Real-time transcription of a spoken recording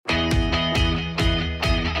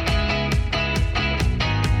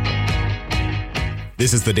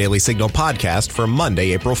This is the Daily Signal podcast for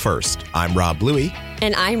Monday, April 1st. I'm Rob Bluey.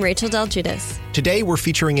 And I'm Rachel Del Giudice. Today, we're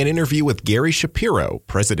featuring an interview with Gary Shapiro,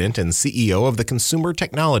 President and CEO of the Consumer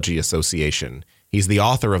Technology Association. He's the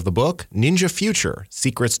author of the book, Ninja Future,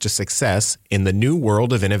 Secrets to Success in the New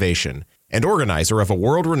World of Innovation, and organizer of a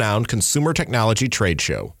world-renowned consumer technology trade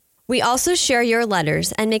show. We also share your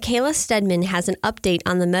letters, and Michaela Stedman has an update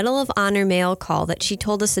on the Medal of Honor mail call that she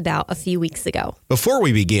told us about a few weeks ago. Before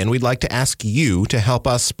we begin, we'd like to ask you to help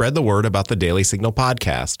us spread the word about the Daily Signal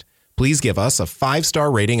podcast. Please give us a 5-star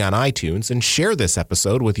rating on iTunes and share this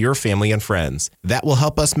episode with your family and friends. That will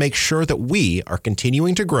help us make sure that we are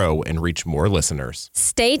continuing to grow and reach more listeners.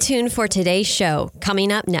 Stay tuned for today's show, coming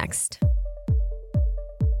up next.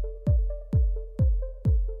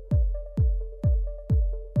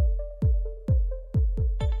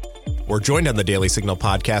 We're joined on the Daily Signal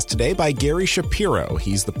podcast today by Gary Shapiro.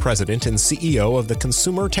 He's the president and CEO of the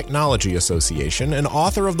Consumer Technology Association and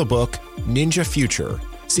author of the book, Ninja Future,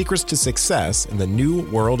 Secrets to Success in the New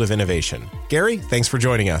World of Innovation. Gary, thanks for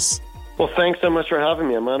joining us. Well, thanks so much for having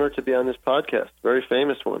me. I'm honored to be on this podcast. Very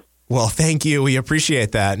famous one. Well, thank you. We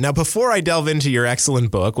appreciate that. Now, before I delve into your excellent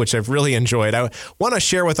book, which I've really enjoyed, I want to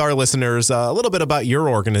share with our listeners a little bit about your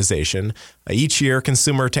organization. Each year,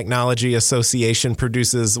 Consumer Technology Association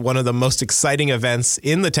produces one of the most exciting events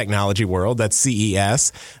in the technology world, that's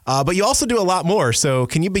CES. But you also do a lot more. So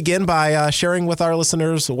can you begin by sharing with our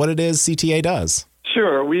listeners what it is CTA does?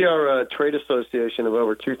 Sure. We are a trade association of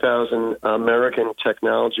over 2,000 American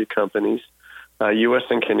technology companies. U.S.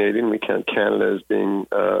 and Canadian. We count Canada as being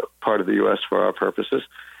part of the U.S. for our purposes.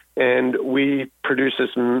 And we produce this,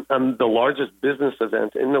 the largest business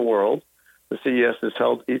event in the world. The CES is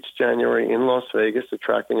held each January in Las Vegas,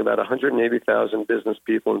 attracting about 180,000 business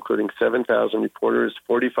people, including 7,000 reporters,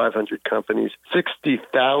 4,500 companies,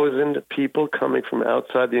 60,000 people coming from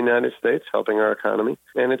outside the United States, helping our economy.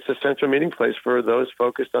 And it's a central meeting place for those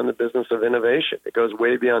focused on the business of innovation. It goes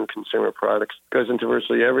way beyond consumer products. It goes into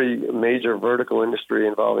virtually every major vertical industry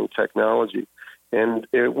involving technology. And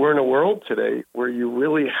we're in a world today where you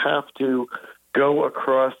really have to go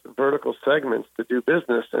across vertical segments to do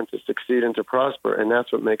business and to succeed and to prosper. And that's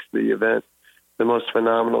what makes the event the most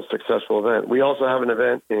phenomenal, successful event. We also have an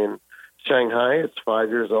event in Shanghai. It's 5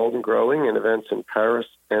 years old and growing, and events in Paris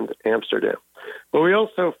and Amsterdam. But we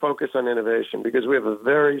also focus on innovation because we have a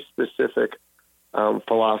very specific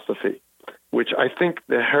philosophy, which I think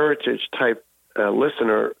the heritage type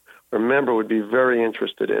listener or member would be very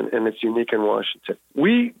interested in, and it's unique in Washington.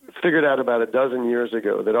 We figured out about a dozen years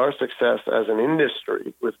ago that our success as an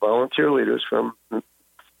industry with volunteer leaders from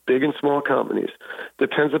big and small companies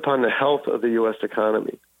depends upon the health of the U.S.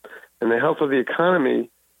 economy. And the health of the economy,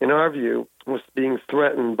 in our view, was being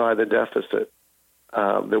threatened by the deficit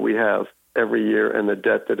that we have every year and the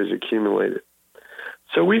debt that is accumulated.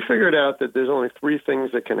 So we figured out that there's only 3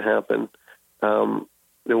 things that can happen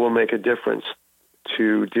that will make a difference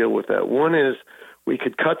to deal with that. 1 is we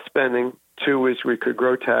could cut spending, 2 is we could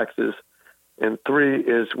grow taxes, and 3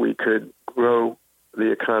 is we could grow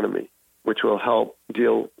the economy, which will help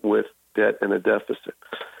deal with debt and a deficit.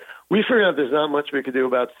 We figured out there's not much we could do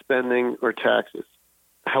about spending or taxes.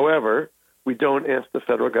 However, we don't ask the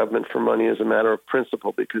federal government for money as a matter of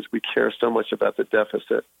principle because we care so much about the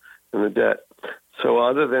deficit and the debt. So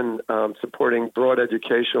other than supporting broad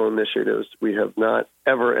educational initiatives, we have not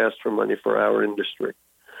ever asked for money for our industry,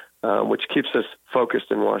 which keeps us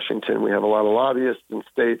focused in Washington. We have a lot of lobbyists in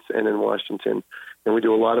states and in Washington, and we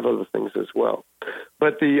do a lot of other things as well.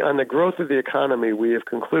 But on the growth of the economy, we have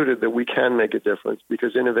concluded that we can make a difference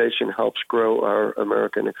because innovation helps grow our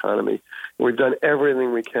American economy. And we've done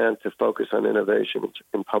everything we can to focus on innovation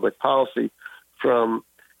in public policy, from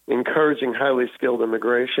encouraging highly skilled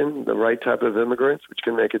immigration, the right type of immigrants, which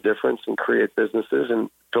can make a difference and create businesses and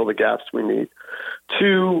fill the gaps we need,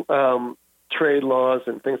 to trade laws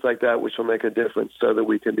and things like that, which will make a difference so that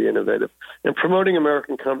we can be innovative. And promoting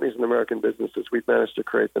American companies and American businesses, we've managed to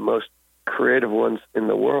create the most creative ones in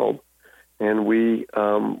the world, and we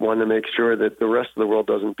want to make sure that the rest of the world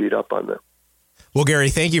doesn't beat up on them. Well, Gary,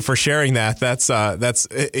 thank you for sharing that. That's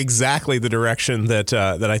exactly the direction that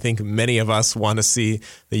I think many of us want to see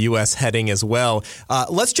the U.S. heading as well.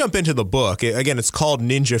 Let's jump into the book. Again, it's called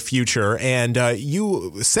Ninja Future, and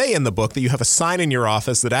you say in the book that you have a sign in your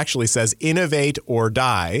office that actually says "Innovate or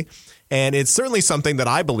Die." And it's certainly something that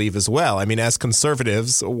I believe as well. I mean, as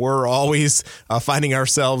conservatives, we're always finding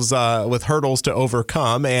ourselves with hurdles to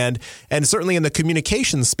overcome. And certainly in the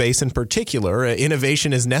communications space in particular,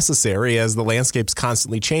 innovation is necessary as the landscape's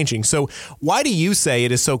constantly changing. So why do you say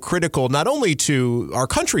it is so critical not only to our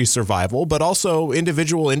country's survival, but also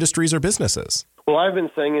individual industries or businesses? Well, I've been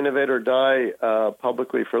saying innovate or die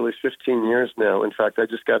publicly for at least 15 years now. In fact, I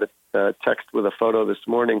just got a text with a photo this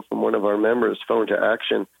morning from one of our members, Phone to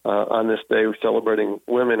Action, on this day celebrating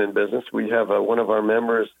women in business. We have one of our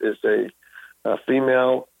members is a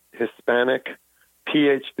female, Hispanic,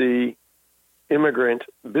 PhD, immigrant,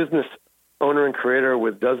 business owner and creator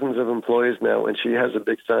with dozens of employees now, and she has a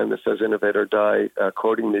big sign that says innovate or die,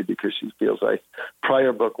 quoting me because she feels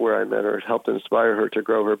prior book where I met her helped inspire her to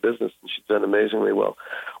grow her business, and she's done amazingly well.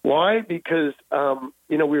 Why? Because,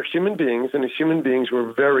 we're human beings, and as human beings,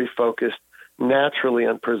 we're very focused naturally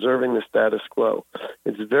on preserving the status quo.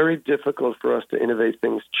 It's very difficult for us to innovate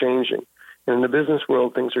things changing. And in the business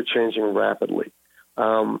world, things are changing rapidly.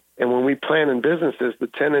 And when we plan in businesses, the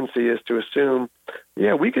tendency is to assume,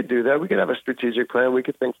 yeah, we could do that. We could have a strategic plan. We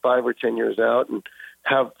could think 5 or 10 years out and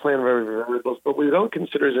have plan variables. But we don't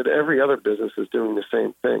consider that every other business is doing the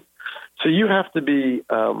same thing. So you have to be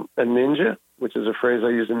a ninja, which is a phrase I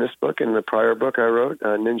use in this book and the prior book I wrote,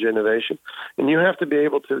 Ninja Innovation. And you have to be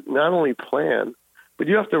able to not only plan, but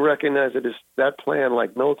you have to recognize that plan,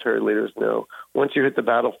 like military leaders know, once you hit the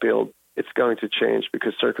battlefield, it's going to change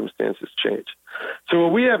because circumstances change. So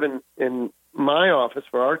what we have in my office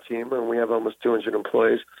for our team, and we have almost 200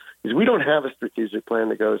 employees, is we don't have a strategic plan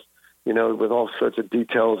that goes, with all sorts of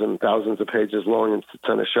details and thousands of pages long and sits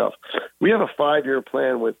on a shelf. We have a 5-year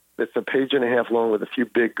plan that's a page and a half long with a few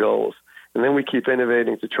big goals. And then we keep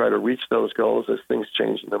innovating to try to reach those goals as things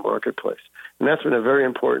change in the marketplace. And that's been a very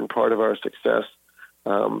important part of our success.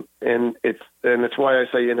 And it's why I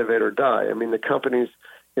say innovate or die. I mean, the companies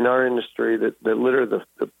in our industry that litter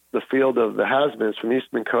the field of the has-beens, from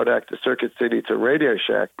Eastman Kodak to Circuit City to Radio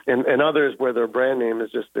Shack, and others where their brand name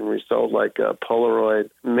has just been resold, like Polaroid,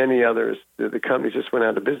 many others. The companies just went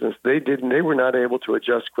out of business. They were not able to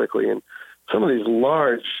adjust quickly. And some of these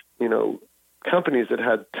large, companies that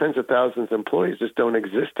had tens of thousands of employees just don't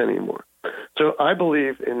exist anymore. So I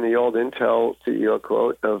believe in the old Intel CEO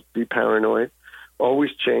quote of be paranoid,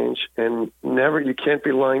 always change, and you can't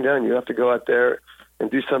be lying down. You have to go out there and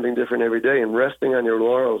do something different every day. And resting on your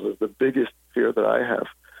laurels is the biggest fear that I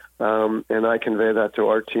have. And I convey that to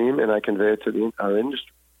our team, and I convey it to our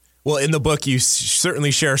industry. Well, in the book, you certainly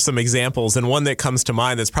share some examples, and one that comes to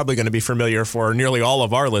mind that's probably going to be familiar for nearly all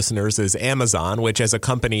of our listeners is Amazon, which as a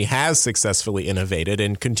company has successfully innovated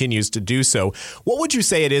and continues to do so. What would you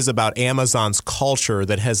say it is about Amazon's culture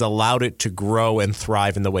that has allowed it to grow and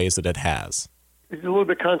thrive in the ways that it has? It's a little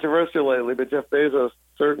bit controversial lately, but Jeff Bezos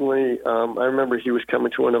certainly, I remember he was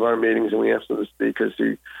coming to one of our meetings and we asked him to speak because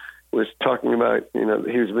he was talking about,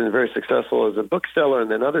 he's been very successful as a bookseller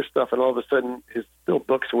and then other stuff. And all of a sudden his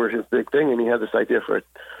books were his big thing. And he had this idea for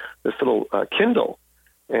this little Kindle.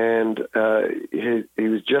 And he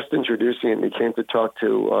was just introducing it and he came to talk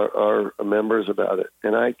to our members about it.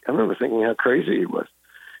 And I remember thinking how crazy he was.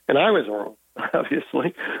 And I was wrong,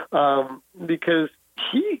 obviously, because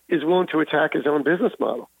he is willing to attack his own business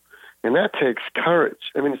model. And that takes courage.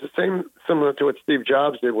 I mean, it's similar to what Steve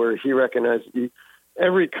Jobs did, where he recognized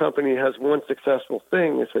every company has one successful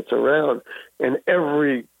thing if it's around, and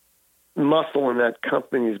every muscle in that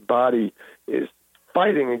company's body is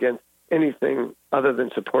fighting against anything other than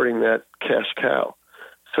supporting that cash cow.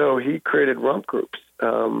 So he created rump groups.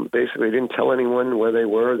 Basically, he didn't tell anyone where they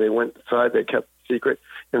were. They went inside. They kept it secret,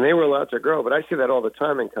 and they were allowed to grow. But I see that all the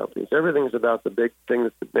time in companies. Everything's about the big thing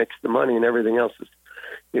that makes the money, and everything else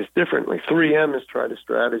is differently. 3M has tried a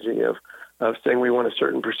strategy of saying we want a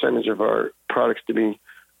certain percentage of our products to be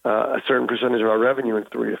a certain percentage of our revenue in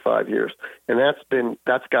 3 to 5 years, and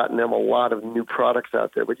that's gotten them a lot of new products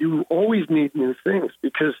out there. But you always need new things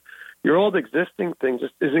because your old existing thing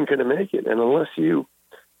just isn't going to make it, and unless you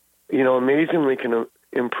amazingly can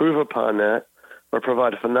improve upon that or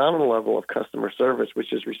provide a phenomenal level of customer service,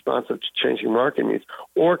 which is responsive to changing market needs,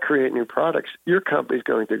 or create new products, your company's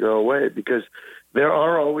going to go away because there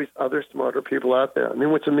are always other smarter people out there. I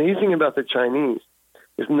mean, what's amazing about the Chinese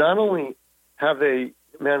is not only have they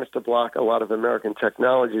managed to block a lot of American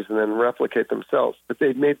technologies and then replicate themselves, but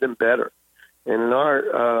they've made them better. And in our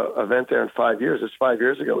event there in 5 years, 5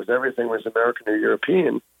 years ago, was everything was American or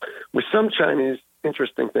European, with some Chinese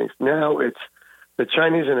interesting things. Now it's the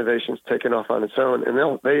Chinese innovation's taken off on its own, and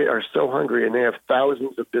they are so hungry, and they have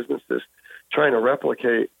thousands of businesses trying to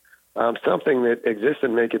replicate something that exists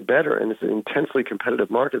and make it better. And it's an intensely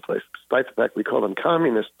competitive marketplace, despite the fact we call them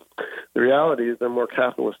communists. The reality is they're more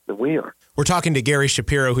capitalist than we are. We're talking to Gary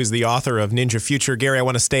Shapiro, who's the author of Ninja Future. Gary, I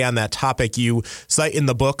want to stay on that topic. You cite in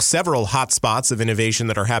the book several hotspots of innovation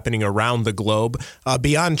that are happening around the globe.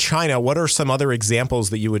 Beyond China, what are some other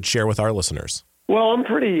examples that you would share with our listeners? Well, I'm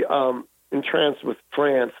pretty entranced with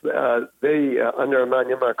France. They under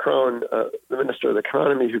Emmanuel Macron, the Minister of the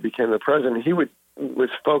Economy, who became the president, he was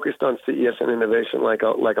focused on CES and innovation like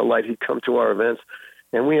a light. He'd come to our events,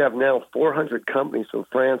 and we have now 400 companies from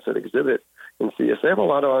France that exhibit in CES. They have a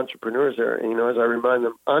lot of entrepreneurs there. And, as I remind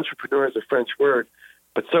them, entrepreneur is a French word,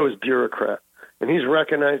 but so is bureaucrat. And he's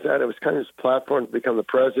recognized that. It was kind of his platform to become the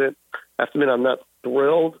president. I have to admit, I'm not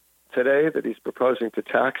thrilled today that he's proposing to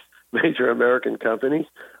tax major American companies,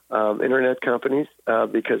 internet companies,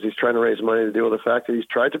 because he's trying to raise money to deal with the fact that he's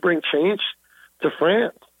tried to bring change to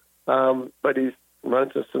France. But he's run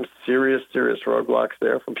into some serious roadblocks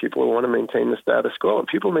there from people who want to maintain the status quo. And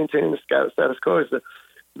people maintaining the status quo is the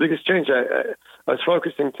biggest change. I was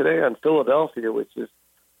focusing today on Philadelphia, which is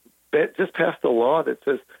just passed a law that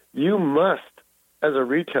says you must, as a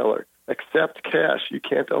retailer, accept cash. You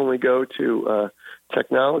can't only go to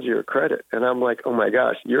technology or credit. And I'm like, oh my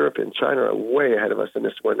gosh, Europe and China are way ahead of us in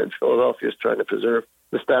this one. And Philadelphia is trying to preserve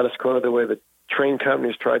the status quo the way the train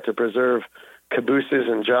companies tried to preserve cabooses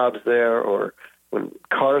and jobs there. Or when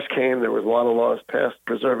cars came, there was a lot of laws passed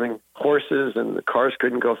preserving horses, and the cars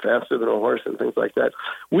couldn't go faster than a horse and things like that.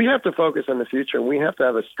 We have to focus on the future, and we have to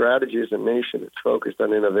have a strategy as a nation that's focused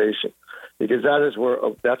on innovation, because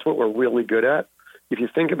that's what we're really good at. If you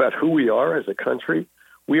think about who we are as a country,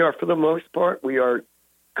 we are, for the most part, we are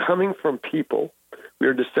coming from people. We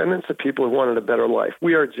are descendants of people who wanted a better life.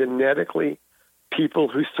 We are genetically people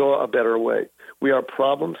who saw a better way. We are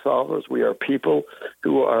problem solvers. We are people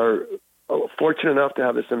who are fortunate enough to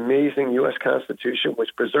have this amazing U.S. Constitution,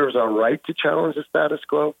 which preserves our right to challenge the status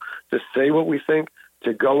quo, to say what we think,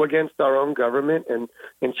 to go against our own government and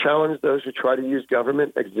challenge those who try to use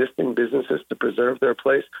government, existing businesses, to preserve their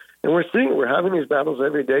place. And we're having these battles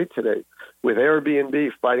every day today, with Airbnb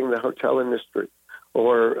fighting the hotel industry,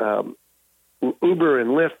 or Uber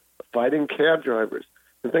and Lyft fighting cab drivers,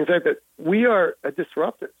 and things like that. We are a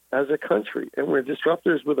disruptor as a country, and we're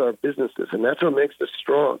disruptors with our businesses, and that's what makes us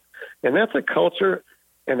strong. And that's a culture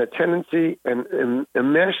and a tendency and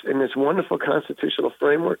enmeshed in this wonderful constitutional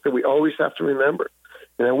framework that we always have to remember.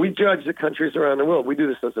 And we judge the countries around the world. We do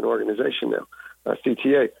this as an organization now,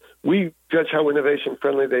 CTA. We judge how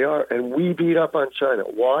innovation-friendly they are, and we beat up on China.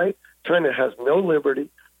 Why? China has no liberty,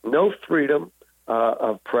 no freedom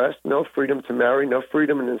of press, no freedom to marry, no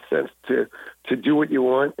freedom in a sense to do what you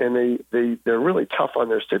want, and they're really tough on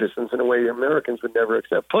their citizens in a way Americans would never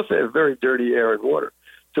accept. Plus, they have very dirty air and water.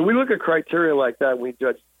 So we look at criteria like that, and we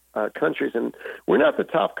judge countries, and we're not the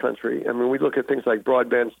top country. I mean, we look at things like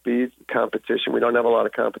broadband speeds, competition. We don't have a lot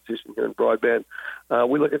of competition here in broadband.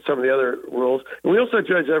 We look at some of the other rules, and we also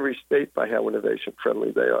judge every state by how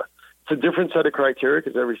innovation-friendly they are. It's a different set of criteria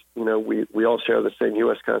because we all share the same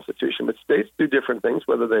U.S. Constitution, but states do different things,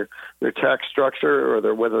 whether their tax structure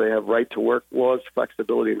or whether they have right-to-work laws,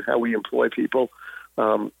 flexibility in how we employ people,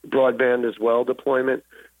 broadband as well, deployment,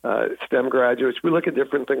 STEM graduates. We look at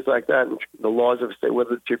different things like that, and the laws of the state,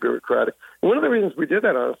 whether it's too bureaucratic. And one of the reasons we did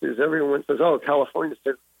that, honestly, is everyone says, oh, California,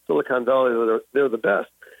 Silicon Valley, they're the best.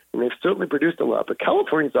 And they've certainly produced a lot. But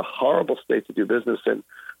California's a horrible state to do business in,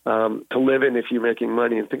 to live in if you're making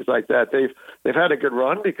money and things like that. They've had a good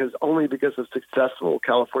run because of successful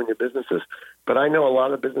California businesses. But I know a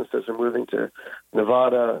lot of businesses are moving to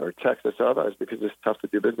Nevada or Texas or others because it's tough to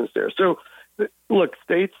do business there. So, look,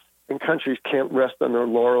 states and countries can't rest on their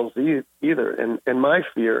laurels either. And my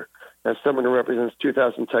fear, as someone who represents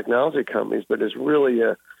 2,000 technology companies, but is really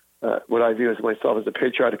what I view as myself as a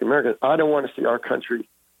patriotic American, I don't want to see our country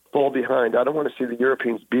fall behind. I don't want to see the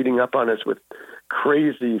Europeans beating up on us with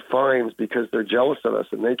crazy fines because they're jealous of us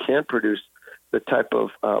and they can't produce the type of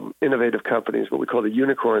innovative companies, what we call the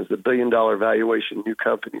unicorns, the billion-dollar valuation new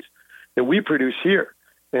companies that we produce here.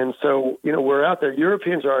 And so, we're out there.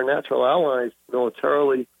 Europeans are our natural allies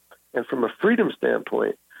militarily and from a freedom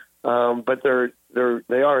standpoint, but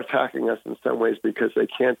they are attacking us in some ways because they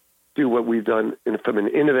can't do what we've done from an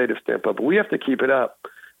innovative standpoint. But we have to keep it up.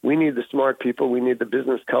 We need the smart people. We need the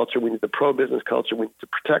business culture. We need the pro-business culture. We need to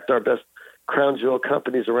protect our best crown jewel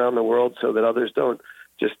companies around the world so that others don't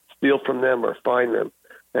just steal from them or fine them.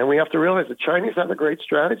 And we have to realize the Chinese have a great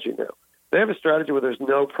strategy now. They have a strategy where there's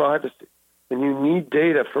no privacy. And you need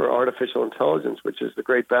data for artificial intelligence, which is the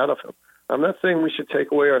great battlefield. I'm not saying we should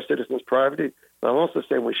take away our citizens' privacy. I'm also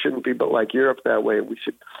saying we shouldn't be but like Europe that way. We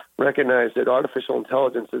should recognize that artificial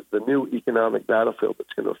intelligence is the new economic battlefield that's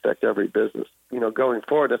going to affect every business. Going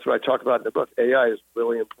forward, that's what I talk about in the book. AI is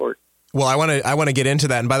really important. Well, I want to get into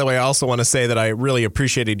that. And by the way, I also want to say that I really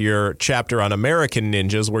appreciated your chapter on American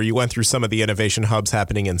ninjas, where you went through some of the innovation hubs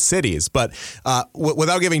happening in cities. But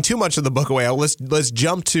without giving too much of the book away, let's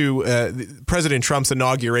jump to President Trump's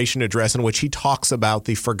inauguration address, in which he talks about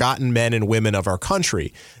the forgotten men and women of our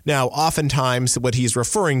country. Now, oftentimes what he's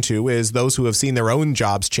referring to is those who have seen their own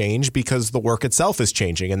jobs change because the work itself is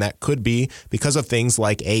changing. And that could be because of things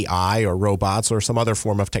like AI or robots or some other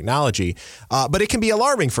form of technology. But it can be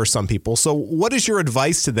alarming for some people. So what is your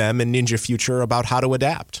advice to them in Ninja Future about how to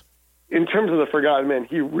adapt? In terms of the forgotten men,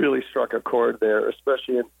 he really struck a chord there,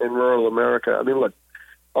 especially in rural America. I mean, look,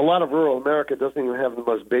 a lot of rural America doesn't even have the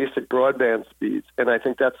most basic broadband speeds, and I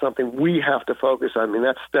think that's something we have to focus on. I mean,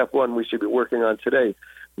 that's step one we should be working on today.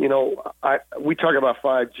 You know, we talk about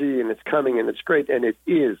 5G, and it's coming, and it's great, and it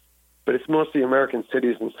is, but it's mostly American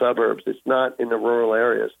cities and suburbs. It's not in the rural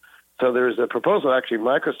areas. So there's a proposal actually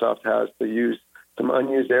Microsoft has to use some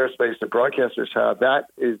unused airspace that broadcasters have. That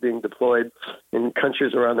is being deployed in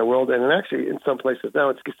countries around the world. And actually, in some places now,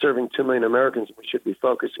 it's serving 2 million Americans. We should be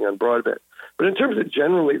focusing on broadband. But in terms of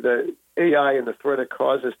generally the AI and the threat it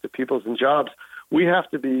causes to people's and jobs, we have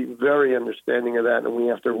to be very understanding of that, and we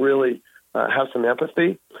have to really have some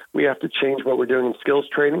empathy. We have to change what we're doing in skills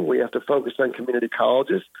training. We have to focus on community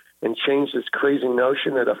colleges and change this crazy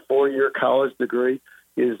notion that a 4-year college degree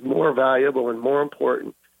is more valuable and more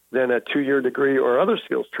important than a 2-year degree or other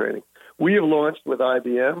skills training. We have launched with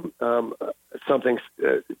IBM something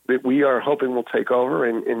that we are hoping will take over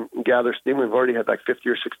and gather steam. We've already had like 50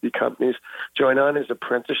 or 60 companies join on as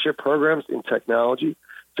apprenticeship programs in technology,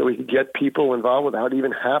 so we can get people involved without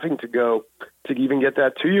even having to go to even get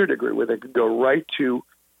that 2-year degree, where they could go right to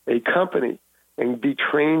a company and be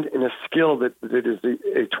trained in a skill that is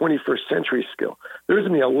a 21st century skill. There's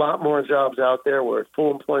going to be a lot more jobs out there. We're at full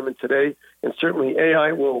employment today, and certainly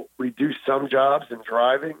AI will reduce some jobs in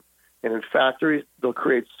driving and in factories. They'll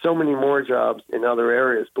create so many more jobs in other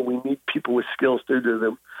areas, but we need people with skills to do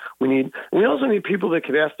them. We also need people that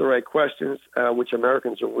can ask the right questions, which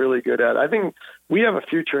Americans are really good at. I think we have a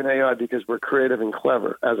future in AI because we're creative and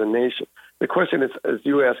clever as a nation. The question is, as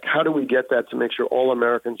you ask, how do we get that to make sure all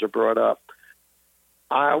Americans are brought up?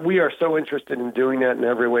 We are so interested in doing that in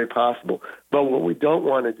every way possible. But what we don't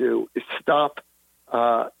want to do is stop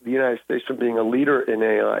the United States from being a leader in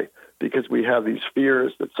AI, because we have these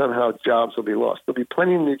fears that somehow jobs will be lost. There'll be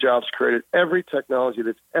plenty of new jobs created. Every technology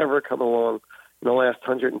that's ever come along in the last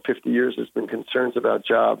 150 years has been concerns about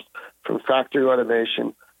jobs, from factory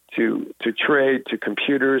automation to trade to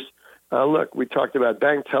computers. Look, we talked about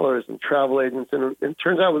bank tellers and travel agents, and it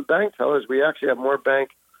turns out with bank tellers, we actually have more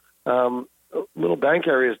little bank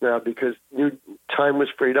areas now because new time was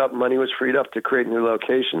freed up, money was freed up to create new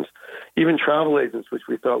locations. Even travel agents, which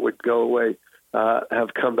we thought would go away,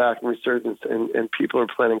 have come back in resurgence, and people are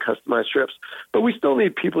planning customized trips. But we still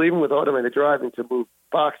need people, even with automated driving, to move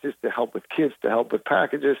boxes, to help with kids, to help with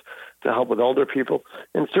packages, to help with older people.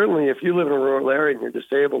 And certainly if you live in a rural area and you're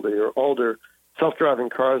disabled or you're older, self-driving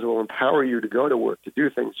cars will empower you to go to work, to do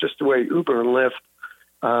things, just the way Uber and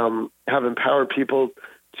Lyft have empowered people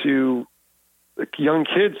to young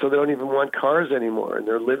kids, so they don't even want cars anymore, and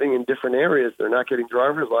they're living in different areas. They're not getting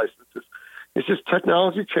driver's licenses. It's just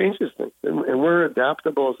technology changes things, and we're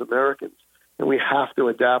adaptable as Americans, and we have to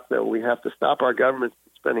adapt, though. We have to stop our government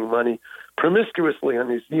from spending money promiscuously on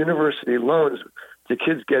these university loans to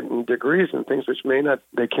kids getting degrees and things which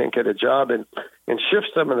they can't get a job in, and shift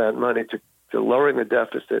some of that money to lowering the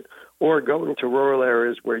deficit or going to rural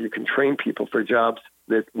areas where you can train people for jobs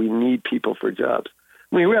that we need people for jobs.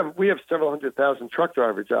 I mean, we have several 100,000 truck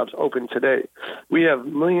driver jobs open today. We have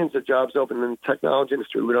millions of jobs open in the technology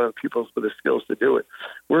industry. We don't have people with the skills to do it.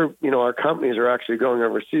 Our companies are actually going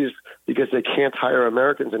overseas because they can't hire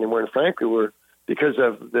Americans anymore. And frankly, because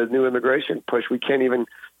of the new immigration push, we can't even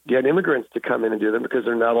get immigrants to come in and do them because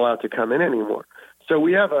they're not allowed to come in anymore. So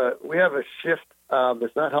we have a shift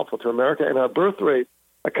that's not helpful to America. And our birth rate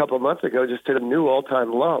a couple of months ago just hit a new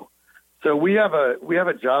all-time low. So we have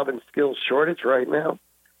a job and skills shortage right now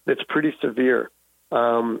that's pretty severe.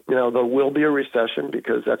 There will be a recession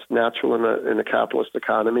because that's natural in a capitalist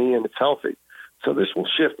economy, and it's healthy. So this will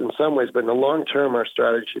shift in some ways, but in the long term, our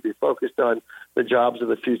strategy should be focused on the jobs of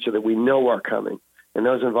the future that we know are coming, and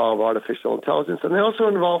those involve artificial intelligence, and they also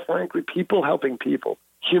involve, frankly, people helping people,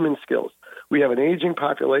 human skills. We have an aging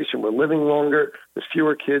population. We're living longer. There's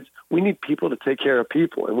fewer kids. We need people to take care of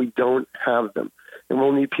people, and we don't have them. And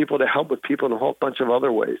we'll need people to help with people in a whole bunch of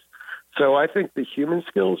other ways. So I think the human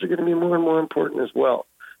skills are going to be more and more important as well.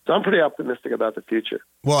 So I'm pretty optimistic about the future.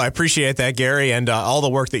 Well, I appreciate that, Gary, and all the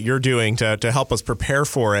work that you're doing to help us prepare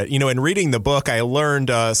for it. You know, in reading the book, I learned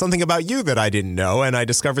something about you that I didn't know, and I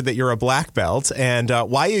discovered that you're a black belt and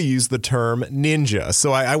why you use the term ninja.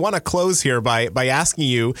 So I want to close here by asking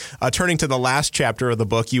you, turning to the last chapter of the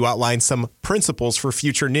book, you outline some principles for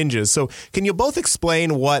future ninjas. So can you both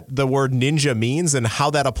explain what the word ninja means and how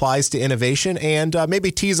that applies to innovation, and maybe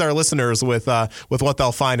tease our listeners with what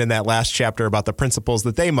they'll find in that last chapter about the principles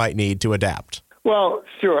that they might need to adapt? Well,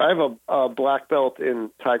 sure. I have a black belt in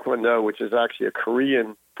Taekwondo, which is actually a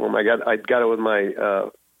Korean form. I got it with my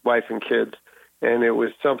wife and kids, and it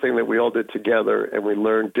was something that we all did together, and we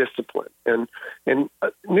learned discipline. And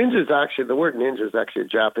ninja is actually, the word ninja is actually a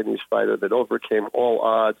Japanese fighter that overcame all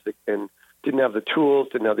odds and didn't have the tools,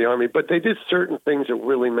 didn't have the army, but they did certain things that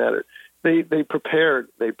really mattered. They prepared,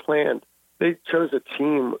 they planned. They chose a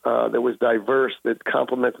team that was diverse, that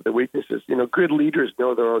complemented the weaknesses. You know, good leaders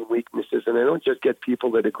know their own weaknesses, and they don't just get people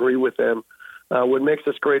that agree with them. What makes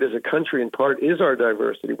us great as a country, in part, is our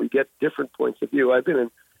diversity. We get different points of view. I've been in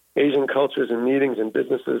Asian cultures and meetings and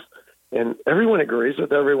businesses, and everyone agrees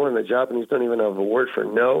with everyone. The Japanese don't even have a word for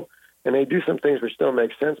no, and they do some things which don't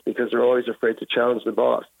make sense because they're always afraid to challenge the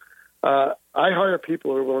boss. I hire people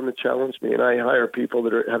who are willing to challenge me, and I hire people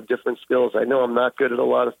that have different skills. I know I'm not good at a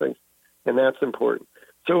lot of things, and that's important.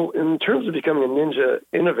 So in terms of becoming a ninja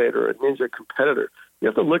innovator, a ninja competitor, you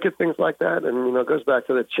have to look at things like that. And, you know, it goes back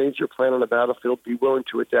to that: change your plan on the battlefield, be willing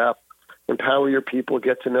to adapt, empower your people,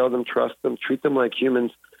 get to know them, trust them, treat them like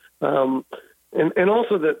humans. And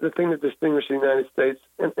also the thing that distinguishes the United States,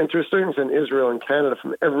 and to a certain extent Israel and Canada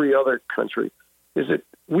from every other country, is that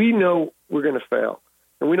we know we're going to fail,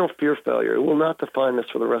 and we don't fear failure. It will not define us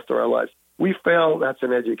for the rest of our lives. We fail, that's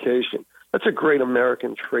an education. That's a great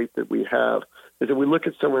American trait that we have, is that we look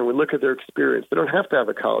at someone, we look at their experience. They don't have to have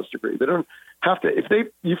a college degree. They don't have to. If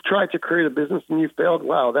you've tried to create a business and you failed,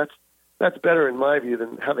 wow, that's better in my view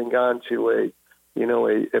than having gone to a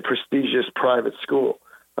prestigious private school.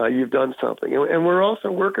 You've done something. And we're also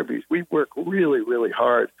worker bees. We work really, really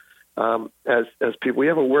hard as people. We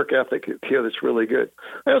have a work ethic here that's really good.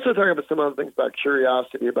 I also talk about some other things about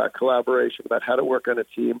curiosity, about collaboration, about how to work on a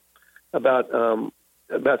team, about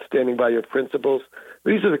standing by your principles.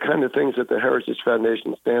 These are the kind of things that the Heritage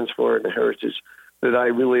Foundation stands for, and the heritage that I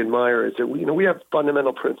really admire is that we have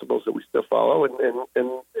fundamental principles that we still follow and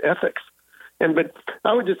ethics. But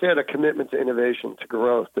I would just add a commitment to innovation, to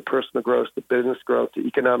growth, to personal growth, to business growth, to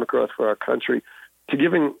economic growth for our country, to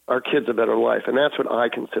giving our kids a better life. And that's what I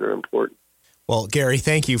consider important. Well, Gary,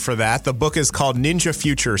 thank you for that. The book is called Ninja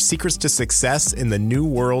Future: Secrets to Success in the New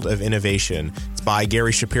World of Innovation. It's by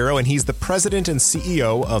Gary Shapiro, and he's the president and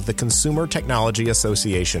CEO of the Consumer Technology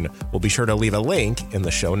Association. We'll be sure to leave a link in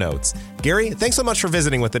the show notes. Gary, thanks so much for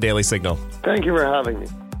visiting with the Daily Signal. Thank you for having me.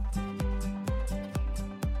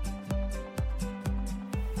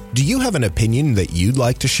 Do you have an opinion that you'd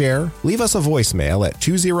like to share? Leave us a voicemail at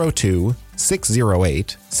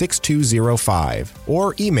 202-608-6205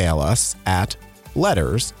 or email us at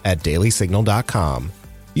letters@dailysignal.com.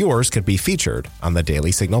 Yours could be featured on the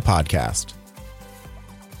Daily Signal podcast.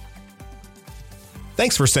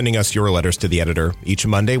 Thanks for sending us your letters to the editor. Each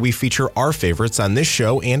Monday, we feature our favorites on this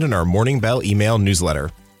show and in our Morning Bell email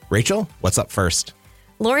newsletter. Rachel, what's up first?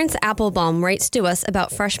 Lawrence Applebaum writes to us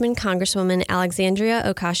about freshman Congresswoman Alexandria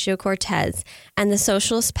Ocasio-Cortez and the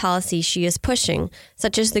socialist policies she is pushing,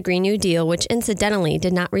 such as the Green New Deal, which incidentally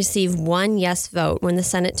did not receive one yes vote when the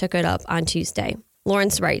Senate took it up on Tuesday.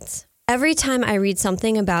 Lawrence writes, "Every time I read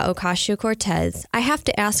something about Ocasio-Cortez, I have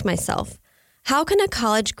to ask myself, how can a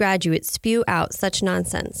college graduate spew out such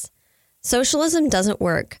nonsense? Socialism doesn't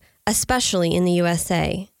work, especially in the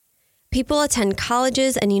USA. People attend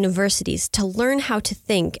colleges and universities to learn how to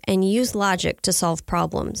think and use logic to solve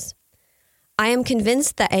problems. I am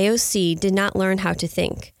convinced that AOC did not learn how to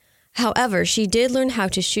think. However, she did learn how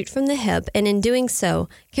to shoot from the hip, and in doing so,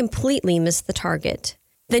 completely missed the target.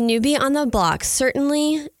 The newbie on the block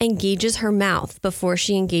certainly engages her mouth before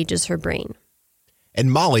she engages her brain."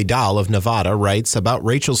 And Molly Dahl of Nevada writes about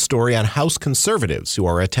Rachel's story on House conservatives who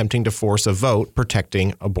are attempting to force a vote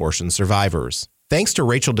protecting abortion survivors. Thanks to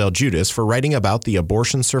Rachel Del Giudice for writing about the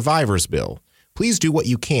Abortion Survivors Bill. Please do what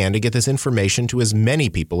you can to get this information to as many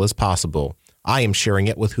people as possible. I am sharing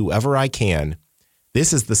it with whoever I can.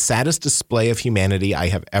 This is the saddest display of humanity I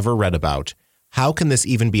have ever read about. How can this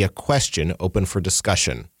even be a question open for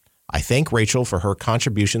discussion? I thank Rachel for her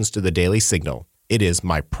contributions to the Daily Signal. It is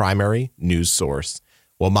my primary news source.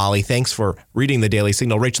 Well, Molly, thanks for reading the Daily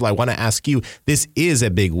Signal. Rachel, I want to ask you, this is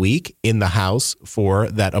a big week in the House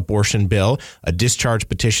for that abortion bill. A discharge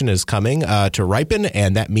petition is coming to ripen,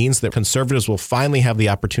 and that means that conservatives will finally have the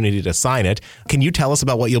opportunity to sign it. Can you tell us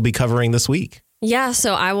about what you'll be covering this week? Yeah,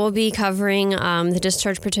 so I will be covering the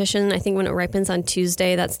discharge petition. I think when it ripens on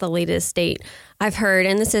Tuesday, that's the latest date I've heard.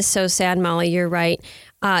 And this is so sad, Molly, you're right.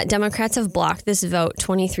 Democrats have blocked this vote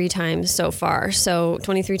 23 times so far. So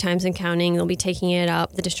 23 times and counting. They'll be taking it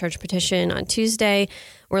up, the discharge petition, on Tuesday.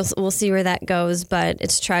 We'll see where that goes. But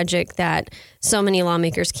it's tragic that so many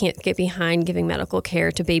lawmakers can't get behind giving medical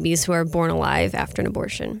care to babies who are born alive after an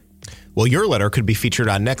abortion. Well, your letter could be featured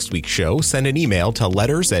on next week's show. Send an email to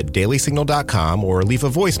letters@dailysignal.com or leave a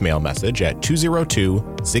voicemail message at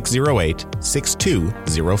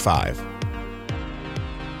 202-608-6205.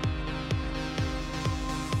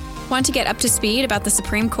 Want to get up to speed about the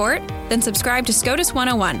Supreme Court? Then subscribe to SCOTUS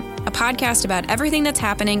 101, a podcast about everything that's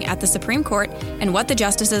happening at the Supreme Court and what the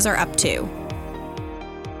justices are up to.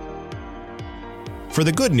 For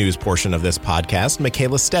the good news portion of this podcast,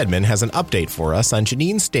 Michaela Stedman has an update for us on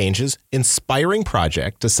Janine Stange's inspiring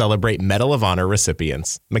project to celebrate Medal of Honor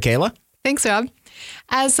recipients. Michaela? Thanks, Rob.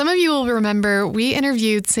 As some of you will remember, we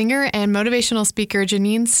interviewed singer and motivational speaker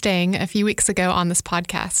Janine Stange a few weeks ago on this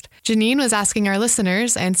podcast. Janine was asking our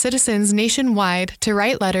listeners and citizens nationwide to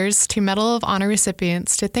write letters to Medal of Honor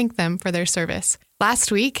recipients to thank them for their service. Last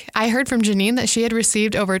week, I heard from Janine that she had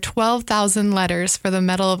received over 12,000 letters for the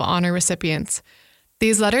Medal of Honor recipients.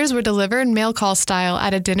 These letters were delivered mail call style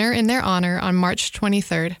at a dinner in their honor on March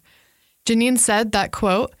 23rd. Janine said that,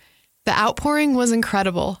 quote, "The outpouring was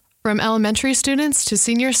incredible. From elementary students to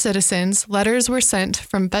senior citizens, letters were sent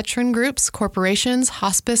from veteran groups, corporations,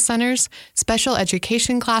 hospice centers, special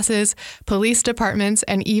education classes, police departments,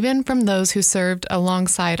 and even from those who served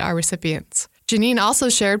alongside our recipients." Janine also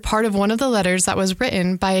shared part of one of the letters that was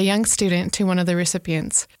written by a young student to one of the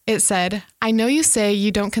recipients. It said, "I know you say you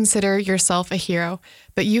don't consider yourself a hero,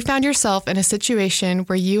 but you found yourself in a situation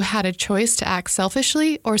where you had a choice to act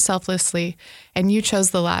selfishly or selflessly, and you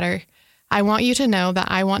chose the latter. I want you to know that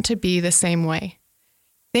I want to be the same way."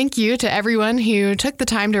 Thank you to everyone who took the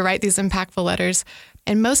time to write these impactful letters,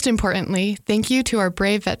 and most importantly, thank you to our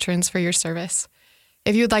brave veterans for your service.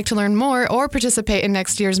 If you would like to learn more or participate in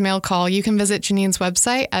next year's mail call, you can visit Janine's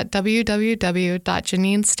website at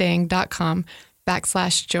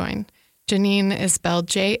www.janinestang.com/join. Janine is spelled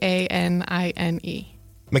Janine.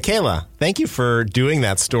 Michaela, thank you for doing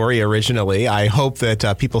that story originally. I hope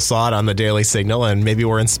that people saw it on the Daily Signal and maybe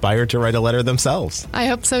were inspired to write a letter themselves. I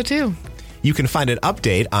hope so too. You can find an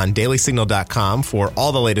update on dailysignal.com for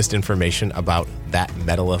all the latest information about that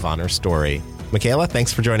Medal of Honor story. Michaela,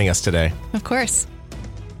 thanks for joining us today. Of course.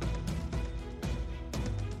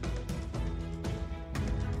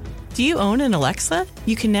 Do you own an Alexa?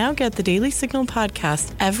 You can now get the Daily Signal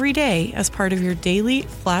podcast every day as part of your daily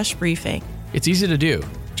flash briefing. It's easy to do.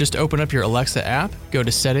 Just open up your Alexa app, go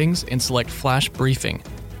to Settings, and select Flash Briefing.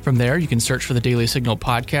 From there, you can search for the Daily Signal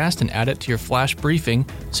podcast and add it to your flash briefing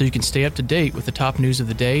so you can stay up to date with the top news of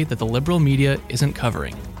the day that the liberal media isn't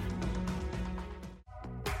covering.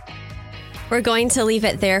 We're going to leave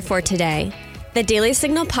it there for today. The Daily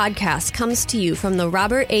Signal podcast comes to you from the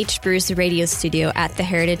Robert H. Bruce Radio Studio at the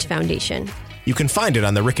Heritage Foundation. You can find it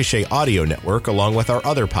on the Ricochet Audio Network along with our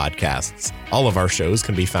other podcasts. All of our shows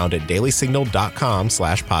can be found at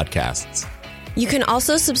dailysignal.com/podcasts. You can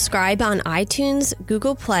also subscribe on iTunes,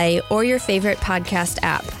 Google Play, or your favorite podcast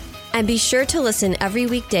app. And be sure to listen every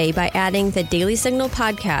weekday by adding the Daily Signal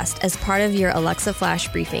podcast as part of your Alexa Flash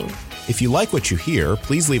Briefing. If you like what you hear,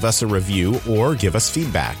 please leave us a review or give us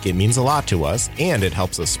feedback. It means a lot to us, and it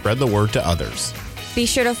helps us spread the word to others. Be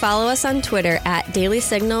sure to follow us on Twitter at Daily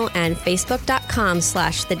Signal and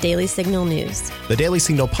Facebook.com/The Daily Signal News. The Daily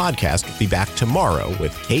Signal podcast will be back tomorrow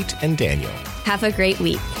with Kate and Daniel. Have a great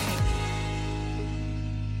week.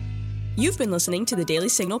 You've been listening to the Daily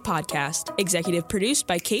Signal podcast, executive produced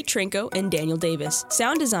by Kate Trinko and Daniel Davis.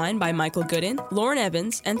 Sound design by Michael Gooden, Lauren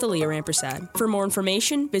Evans, and Thalia Rampersad. For more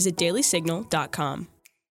information, visit dailysignal.com.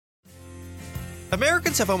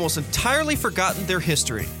 Americans have almost entirely forgotten their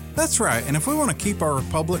history. That's right, and if we want to keep our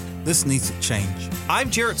republic, this needs to change.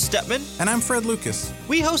 I'm Jarrett Stepman. And I'm Fred Lucas.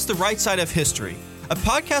 We host The Right Side of History, a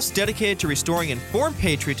podcast dedicated to restoring informed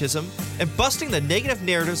patriotism and busting the negative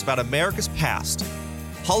narratives about America's past.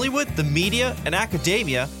 Hollywood, the media, and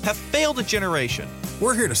academia have failed a generation.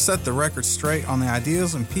 We're here to set the record straight on the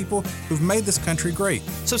ideas and people who've made this country great.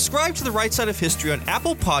 Subscribe to The Right Side of History on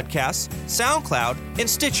Apple Podcasts, SoundCloud, and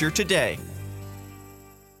Stitcher today.